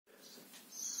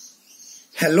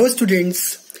Hello students,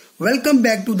 welcome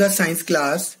back to the science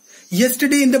class.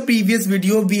 Yesterday in the previous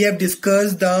video we have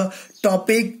discussed the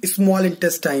topic small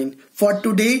intestine. For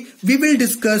today we will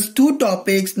discuss two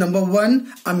topics. Number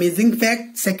one, amazing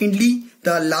fact. Secondly,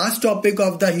 the last topic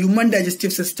of the human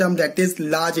digestive system, that is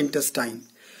large intestine.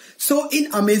 So in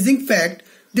amazing fact,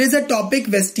 there is a topic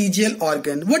vestigial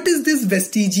organ. What is this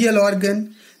vestigial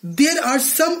organ? There are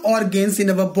some organs in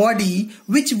our body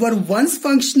which were once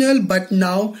functional but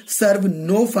now serve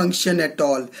no function at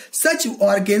all. Such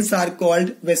organs are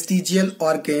called vestigial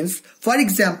organs. For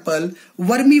example,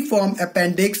 vermiform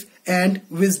appendix and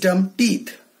wisdom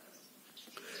teeth.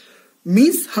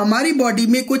 Means हमारी body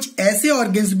में कुछ ऐसे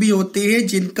organs भी होते हैं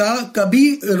जिनका कभी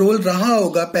role रहा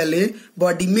होगा पहले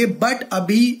बॉडी में, बट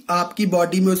अभी आपकी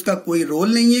बॉडी में उसका कोई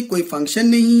रोल नहीं है, कोई फंक्शन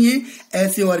नहीं है.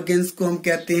 ऐसे ऑर्गन्स को हम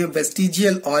कहते हैं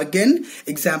वेस्टिजियल ऑर्गन.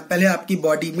 एग्जाम्पल है आपकी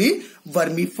बॉडी में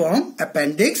वर्मीफॉर्म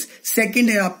अपेंडिक्स. सेकंड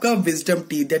है आपका विजडम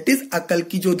टीथ, दैट इज अकल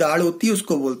की जो दाढ़ होती है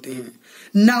उसको बोलते हैं.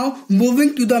 Now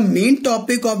moving to the main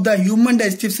topic of the human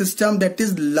digestive system, that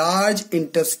is large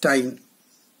intestine.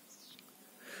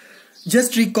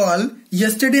 Just recall,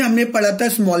 yesterday हमने पढ़ा था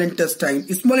स्मॉल इंटेस्टाइन.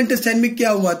 स्मॉल इंटेस्टाइन में क्या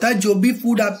हुआ था, जो भी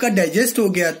फूड आपका डाइजेस्ट हो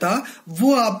गया था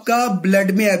वो आपका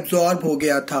ब्लड में एब्जॉर्ब हो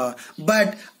गया था,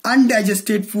 बट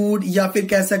अनडाइजेस्टेड फूड या फिर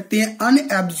कह सकते हैं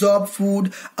अनएब्जॉर्ब फूड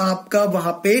आपका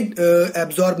वहां पे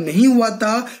एब्जॉर्ब नहीं हुआ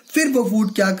था. फिर वो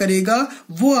फूड क्या करेगा,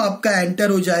 वो आपका एंटर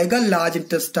हो जाएगा लार्ज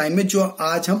इंटेस्टाइन में, जो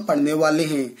आज हम पढ़ने वाले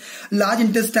हैं. लार्ज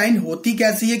इंटेस्टाइन होती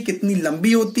कैसी है, कितनी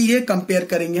लंबी होती है, कंपेयर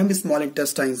करेंगे हम स्मॉल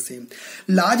इंटेस्टाइन से.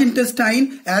 Large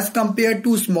intestine as compare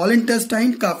to small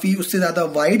intestine काफी उससे ज्यादा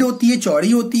वाइड होती है,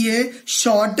 चौड़ी होती है,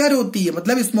 शॉर्टर होती है,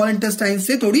 मतलब स्मॉल इंटेस्टाइन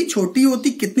से थोड़ी छोटी होती.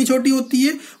 कितनी छोटी होती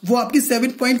है, वो आपकी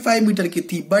 7.5 मीटर की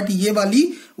थी, बट ये वाली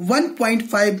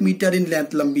 1.5 मीटर इन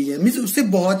लेंथ लंबी है. मीन्स उससे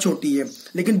बहुत छोटी है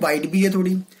लेकिन वाइड भी है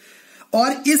थोड़ी.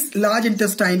 और इस लार्ज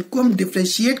इंटेस्टाइन को हम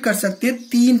डिफरेंशिएट कर सकते हैं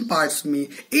तीन पार्ट्स में.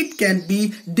 It can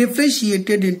be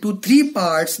differentiated into 3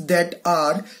 parts that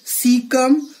are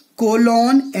caecum,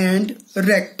 colon and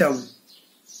rectum.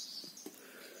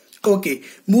 Okay,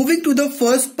 moving to the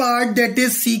first part, that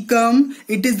is cecum.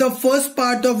 It is the first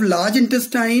part of large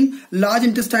intestine. Large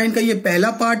intestine का ये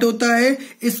पहला part होता है.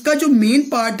 इसका जो main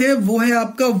part है वो है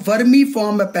आपका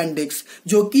वर्मीफॉर्म अपेंडिक्स,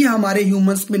 जो कि हमारे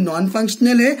ह्यूमंस में नॉन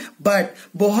फंक्शनल है बट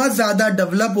बहुत ज्यादा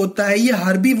डेवलप होता है ये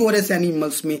हर्बीवोरस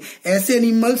एनिमल्स में. ऐसे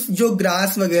एनिमल्स जो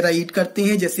ग्रास वगैरह ईट करते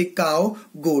हैं जैसे काउ,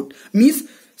 गोट. मीन्स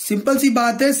सिंपल सी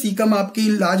बात है, सीकम आपकी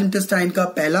लार्ज इंटेस्टाइन का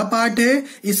पहला पार्ट है.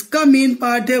 इसका मेन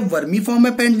पार्ट है वर्मीफॉर्म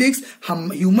अपेंडिक्स.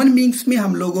 हम ह्यूमन बींग्स में,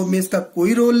 हम लोगों में इसका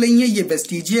कोई रोल नहीं है, ये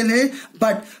वेस्टिजियल है,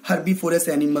 बट हर्बीवोरस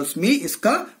एनिमल्स में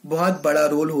इसका बहुत बड़ा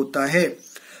रोल होता है.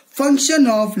 Function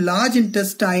of large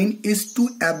intestine is to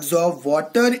absorb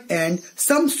water and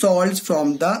some salts from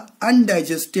the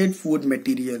undigested food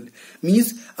material.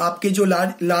 Means आपके जो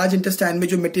large intestine में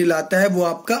जो material आता है वो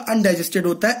आपका undigested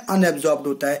होता है, unabsorbed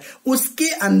होता है. उसके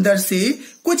अंदर से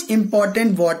कुछ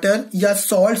important water या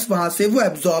salts वहां से वो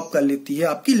absorb कर लेती है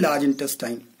आपकी large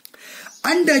intestine.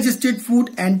 Undigested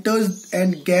food enters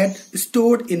and get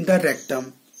stored in the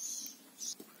rectum.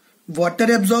 Water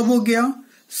absorb हो गया,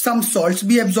 सम सॉल्ट्स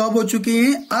भी एब्जॉर्ब हो चुके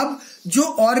हैं. अब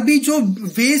जो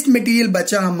वेस्ट मटेरियल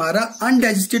बचा, हमारा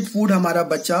अनडाइजेस्टेड फूड हमारा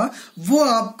बचा, वो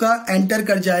आपका एंटर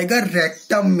कर जाएगा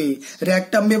रेक्टम में.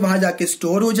 रेक्टम में वहां जाके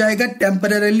स्टोर हो जाएगा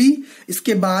टेम्पररीली.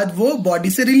 इसके बाद वो बॉडी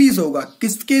से रिलीज होगा.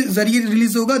 किसके जरिए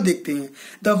रिलीज होगा देखते हैं.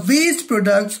 The waste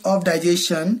products of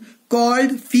digestion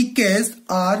called feces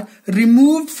are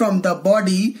removed from the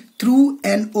body through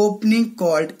an opening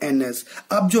called anus.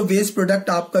 अब जो वेस्ट प्रोडक्ट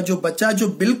आपका जो बचा, जो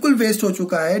बिल्कुल वेस्ट हो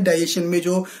चुका है, डाइजेशन में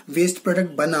जो वेस्ट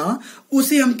प्रोडक्ट बना,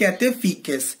 उसे हम कहते हैं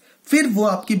फीकेस. फिर वो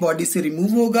आपकी बॉडी से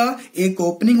रिमूव होगा. एक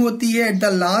ओपनिंग होती है एट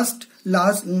द लास्ट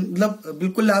मतलब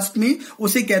बिल्कुल लास्ट में,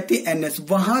 उसे कहते हैं एनएस.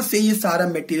 वहां से ये सारा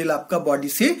मटेरियल आपका बॉडी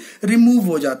से रिमूव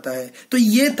हो जाता है. तो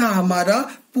ये था हमारा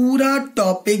पूरा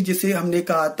टॉपिक जिसे हमने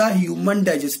कहा था human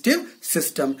digestive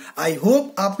system. I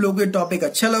hope आप लोगों को टॉपिक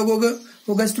अच्छा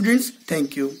लगोगा स्टूडेंट्स.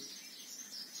 Thank you.